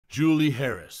Julie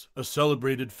Harris, a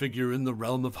celebrated figure in the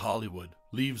realm of Hollywood,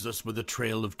 leaves us with a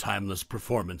trail of timeless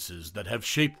performances that have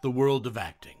shaped the world of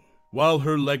acting. While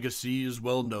her legacy is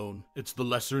well known, it's the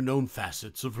lesser-known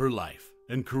facets of her life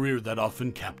and career that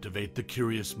often captivate the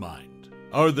curious mind.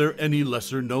 Are there any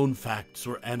lesser-known facts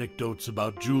or anecdotes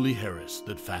about Julie Harris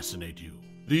that fascinate you?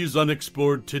 These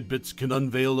unexplored tidbits can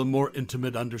unveil a more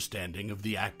intimate understanding of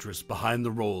the actress behind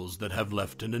the roles that have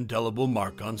left an indelible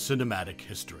mark on cinematic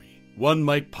history. One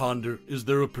might ponder, is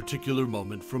there a particular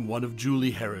moment from one of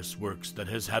Julie Harris' works that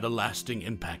has had a lasting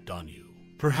impact on you?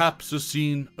 Perhaps a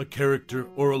scene, a character,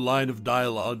 or a line of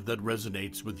dialogue that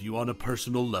resonates with you on a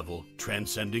personal level,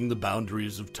 transcending the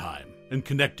boundaries of time and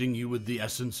connecting you with the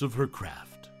essence of her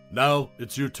craft. Now,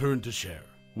 it's your turn to share.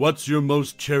 What's your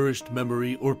most cherished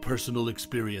memory or personal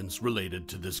experience related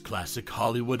to this classic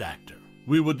Hollywood actor?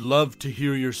 We would love to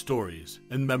hear your stories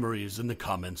and memories in the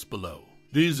comments below.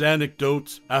 These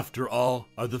anecdotes, after all,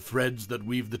 are the threads that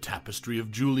weave the tapestry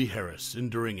of Julie Harris'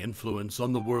 enduring influence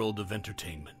on the world of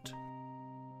entertainment.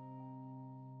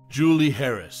 Julie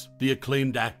Harris, the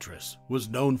acclaimed actress, was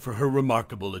known for her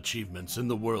remarkable achievements in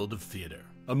the world of theater.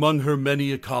 Among her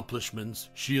many accomplishments,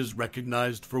 she is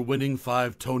recognized for winning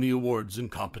 5 Tony Awards in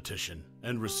competition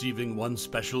and receiving 1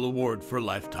 special award for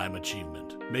lifetime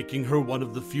achievement, making her one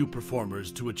of the few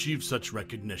performers to achieve such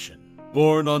recognition.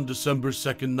 Born on December 2,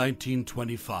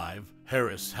 1925,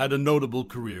 Harris had a notable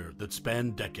career that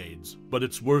spanned decades, but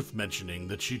it's worth mentioning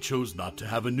that she chose not to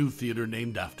have a new theater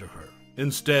named after her.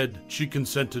 Instead, she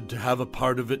consented to have a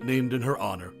part of it named in her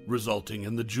honor, resulting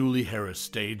in the Julie Harris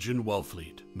Stage in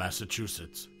Wellfleet,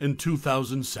 Massachusetts, in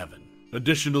 2007.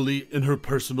 Additionally, in her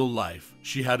personal life,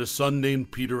 she had a son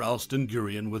named Peter Alston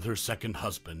Gurian with her second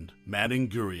husband, Manning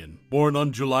Gurian, born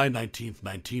on July 19,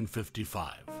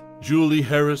 1955. Julie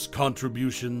Harris'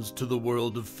 contributions to the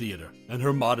world of theater and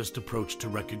her modest approach to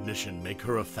recognition make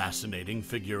her a fascinating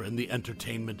figure in the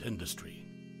entertainment industry.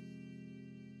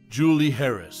 Julie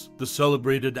Harris, the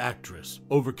celebrated actress,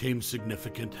 overcame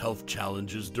significant health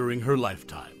challenges during her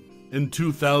lifetime. In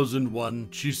 2001,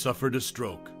 she suffered a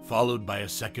stroke, followed by a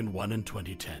second one in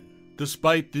 2010.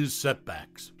 Despite these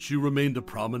setbacks, she remained a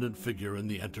prominent figure in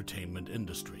the entertainment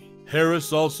industry.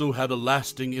 Harris also had a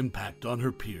lasting impact on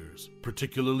her peers,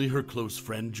 particularly her close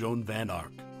friend Joan Van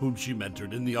Ark, whom she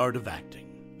mentored in the art of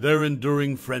acting. Their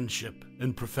enduring friendship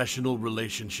and professional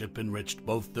relationship enriched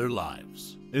both their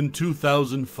lives. In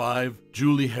 2005,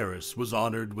 Julie Harris was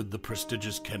honored with the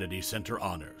prestigious Kennedy Center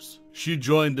Honors. She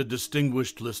joined a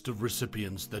distinguished list of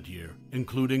recipients that year,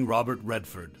 including Robert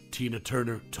Redford, Tina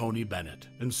Turner, Tony Bennett,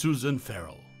 and Susan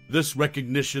Farrell. This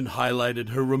recognition highlighted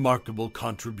her remarkable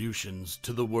contributions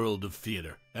to the world of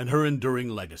theater and her enduring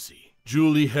legacy.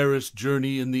 Julie Harris'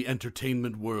 journey in the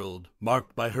entertainment world,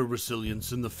 marked by her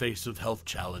resilience in the face of health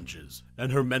challenges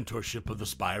and her mentorship of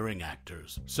aspiring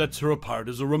actors, sets her apart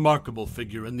as a remarkable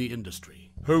figure in the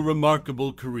industry. Her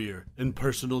remarkable career and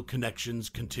personal connections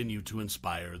continue to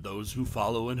inspire those who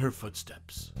follow in her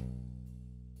footsteps.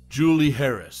 Julie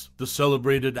Harris, the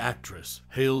celebrated actress,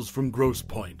 hails from Grosse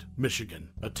Pointe, Michigan,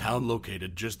 a town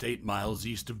located just 8 miles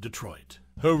east of Detroit.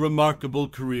 Her remarkable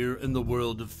career in the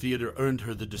world of theater earned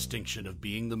her the distinction of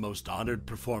being the most honored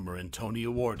performer in Tony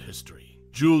Award history.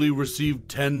 Julie received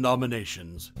 10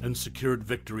 nominations and secured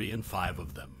victory in 5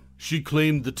 of them. She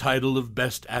claimed the title of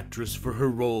Best Actress for her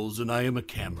roles in I Am a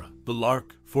Camera, The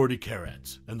Lark, 40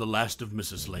 Carats, and The Last of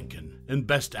Mrs. Lincoln, and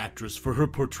Best Actress for her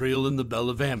portrayal in The Belle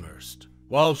of Amherst.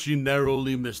 While she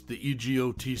narrowly missed the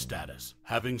EGOT status,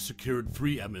 having secured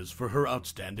 3 Emmys for her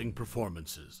outstanding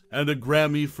performances, and a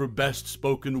Grammy for Best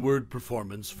Spoken Word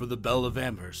Performance for The Belle of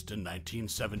Amherst in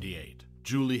 1978,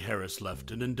 Julie Harris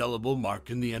left an indelible mark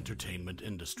in the entertainment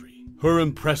industry. Her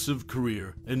impressive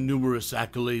career and numerous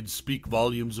accolades speak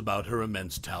volumes about her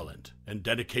immense talent and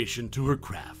dedication to her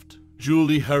craft.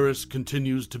 Julie Harris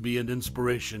continues to be an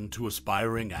inspiration to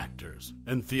aspiring actors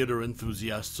and theater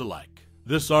enthusiasts alike.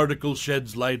 This article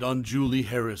sheds light on Julie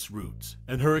Harris' roots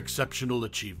and her exceptional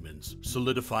achievements,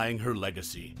 solidifying her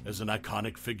legacy as an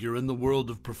iconic figure in the world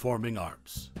of performing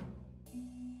arts.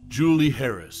 Julie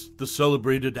Harris, the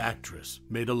celebrated actress,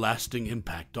 made a lasting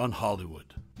impact on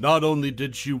Hollywood. Not only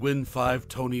did she win 5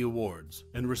 Tony Awards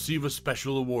and receive a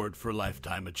special award for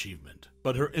lifetime achievement,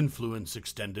 but her influence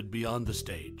extended beyond the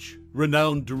stage.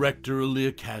 Renowned director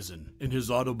Elia Kazan, in his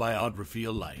autobiography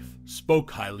A Life,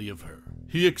 spoke highly of her.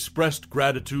 He expressed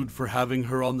gratitude for having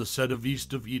her on the set of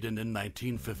East of Eden in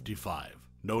 1955,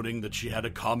 noting that she had a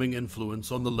calming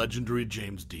influence on the legendary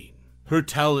James Dean. Her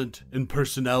talent and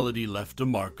personality left a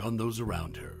mark on those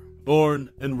around her. Born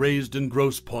and raised in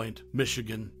Grosse Pointe,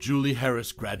 Michigan, Julie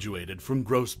Harris graduated from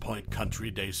Grosse Pointe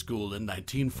Country Day School in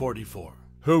 1944.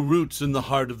 Her roots in the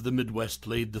heart of the Midwest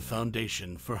laid the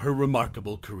foundation for her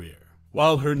remarkable career,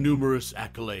 while her numerous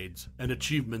accolades and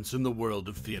achievements in the world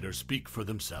of theater speak for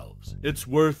themselves. It's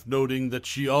worth noting that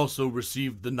she also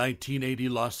received the 1980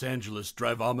 Los Angeles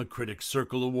Drama Critics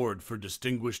Circle Award for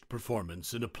Distinguished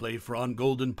Performance in a play for On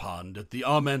Golden Pond at the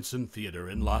Ahmanson Theater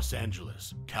in Los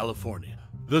Angeles, California.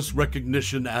 This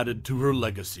recognition added to her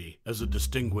legacy as a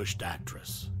distinguished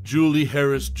actress. Julie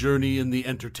Harris' journey in the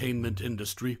entertainment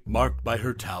industry, marked by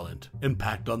her talent,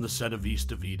 impact on the set of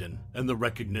East of Eden, and the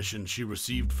recognition she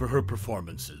received for her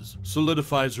performances,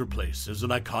 solidifies her place as an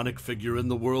iconic figure in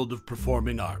the world of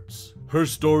performing arts. Her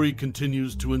story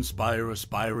continues to inspire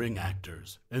aspiring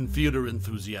actors and theater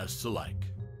enthusiasts alike.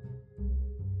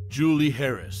 Julie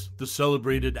Harris, the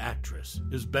celebrated actress,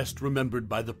 is best remembered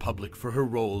by the public for her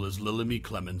role as Lily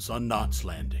Clements on Knots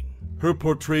Landing. Her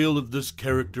portrayal of this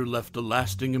character left a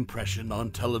lasting impression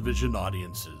on television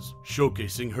audiences,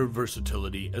 showcasing her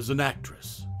versatility as an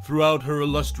actress. Throughout her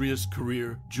illustrious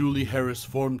career, Julie Harris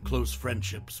formed close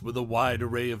friendships with a wide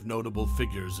array of notable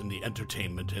figures in the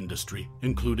entertainment industry,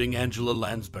 including Angela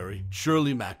Lansbury,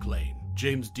 Shirley MacLaine,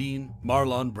 James Dean,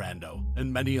 Marlon Brando,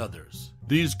 and many others.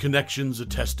 These connections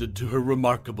attested to her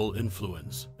remarkable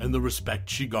influence and the respect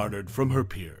she garnered from her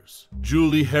peers.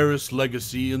 Julie Harris'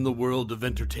 legacy in the world of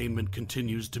entertainment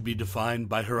continues to be defined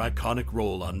by her iconic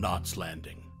role on Knots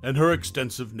Landing and her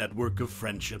extensive network of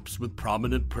friendships with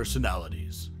prominent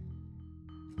personalities.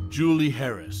 Julie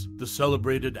Harris, the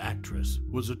celebrated actress,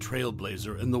 was a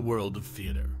trailblazer in the world of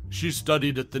theater. She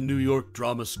studied at the New York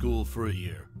Drama School for a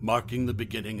year, marking the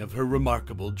beginning of her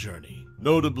remarkable journey.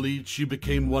 Notably, she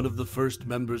became one of the first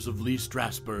members of Lee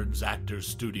Strasberg's Actors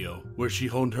Studio, where she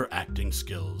honed her acting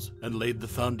skills and laid the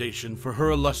foundation for her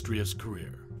illustrious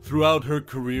career. Throughout her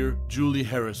career, Julie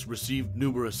Harris received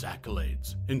numerous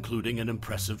accolades, including an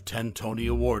impressive 10 Tony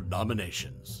Award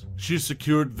nominations. She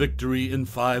secured victory in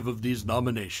 5 of these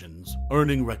nominations,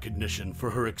 earning recognition for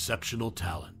her exceptional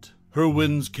talent. Her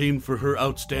wins came for her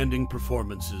outstanding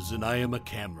performances in I Am a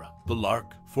Camera, The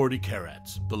Lark, 40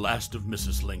 Carats, The Last of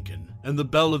Mrs. Lincoln, and The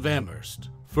Belle of Amherst.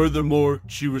 Furthermore,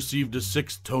 she received a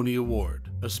 6th Tony Award,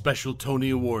 a special Tony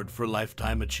Award for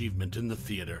Lifetime Achievement in the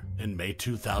Theater, in May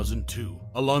 2002,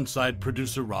 alongside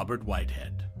producer Robert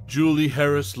Whitehead. Julie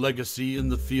Harris' legacy in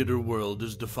the theater world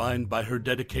is defined by her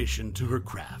dedication to her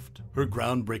craft, her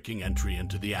groundbreaking entry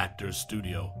into the Actors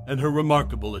Studio, and her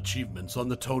remarkable achievements on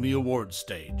the Tony Awards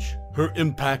stage. Her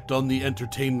impact on the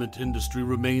entertainment industry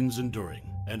remains enduring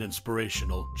and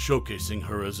inspirational, showcasing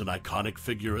her as an iconic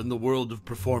figure in the world of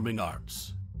performing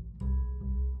arts.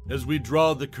 As we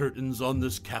draw the curtains on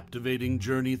this captivating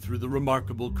journey through the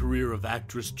remarkable career of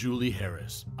actress Julie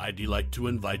Harris, I'd like to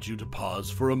invite you to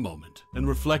pause for a moment and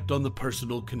reflect on the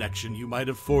personal connection you might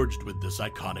have forged with this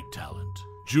iconic talent.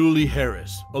 Julie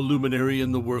Harris, a luminary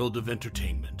in the world of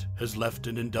entertainment, has left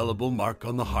an indelible mark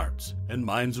on the hearts and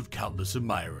minds of countless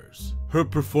admirers. Her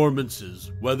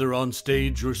performances, whether on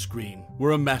stage or screen,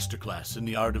 were a masterclass in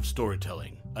the art of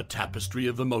storytelling, a tapestry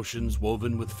of emotions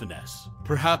woven with finesse.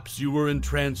 Perhaps you were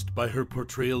entranced by her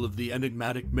portrayal of the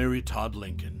enigmatic Mary Todd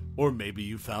Lincoln, or maybe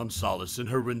you found solace in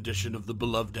her rendition of the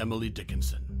beloved Emily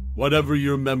Dickinson. Whatever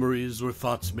your memories or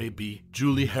thoughts may be,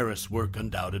 Julie Harris' work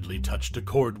undoubtedly touched a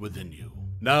chord within you.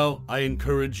 Now, I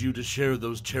encourage you to share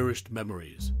those cherished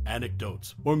memories,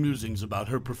 anecdotes, or musings about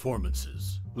her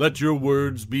performances. Let your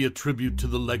words be a tribute to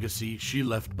the legacy she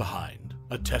left behind,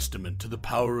 a testament to the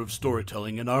power of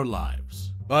storytelling in our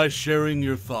lives. By sharing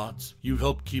your thoughts, you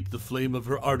help keep the flame of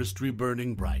her artistry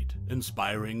burning bright,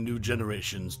 inspiring new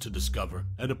generations to discover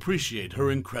and appreciate her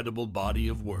incredible body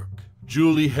of work.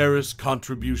 Julie Harris'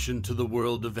 contribution to the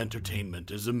world of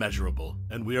entertainment is immeasurable,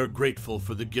 and we are grateful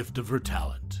for the gift of her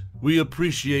talent. We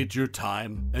appreciate your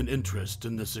time and interest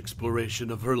in this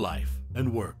exploration of her life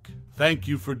and work. Thank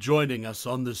you for joining us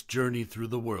on this journey through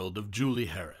the world of Julie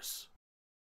Harris.